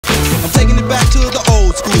back to the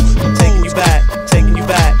old school. Taking you back, taking you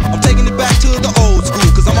back. I'm taking it back to the old school,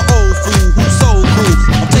 cause I'm an old fool who's so cool.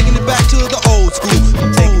 I'm taking it back to the old school.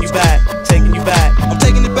 Taking you back, taking you back. I'm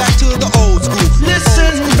taking it back to the old school.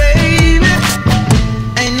 Listen, baby,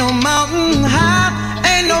 ain't no mountain high,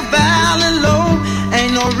 ain't no valley low,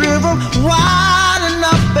 ain't no river wide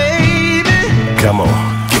enough, baby. Come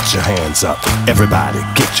on, get your hands up. Everybody,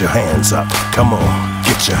 get your hands up. Come on,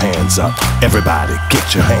 get your hands up. Everybody,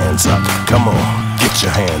 get your hands up. Come on, get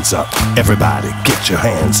your hands up. Everybody, get your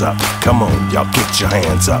hands up. Come on, y'all get your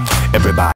hands up. Everybody.